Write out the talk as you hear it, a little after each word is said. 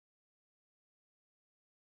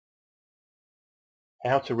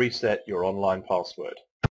How to reset your online password.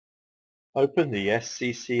 Open the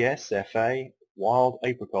SCCS&FA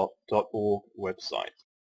Wildapricot.org website.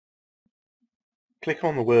 Click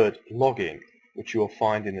on the word Login, which you will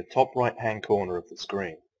find in the top right-hand corner of the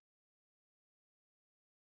screen.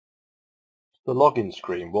 The login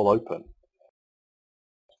screen will open.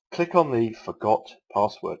 Click on the Forgot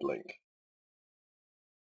Password link.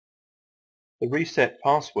 The Reset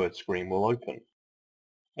Password screen will open.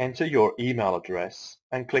 Enter your email address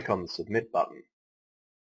and click on the Submit button.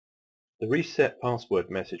 The Reset Password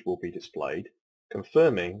message will be displayed,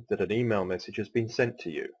 confirming that an email message has been sent to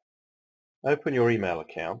you. Open your email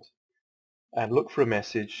account and look for a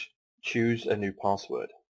message, Choose a new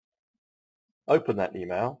password. Open that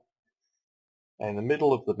email. In the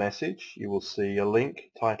middle of the message you will see a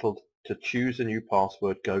link titled To Choose a New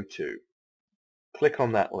Password Go To. Click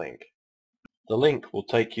on that link. The link will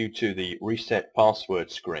take you to the Reset Password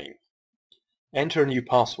screen. Enter a new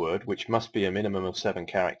password, which must be a minimum of 7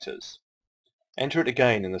 characters. Enter it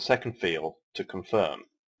again in the second field to confirm.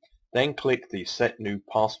 Then click the Set New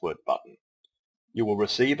Password button. You will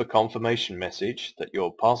receive a confirmation message that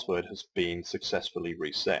your password has been successfully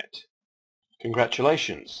reset.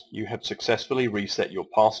 Congratulations, you have successfully reset your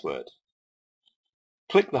password.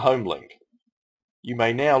 Click the Home link. You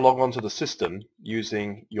may now log on to the system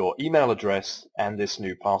using your email address and this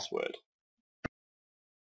new password.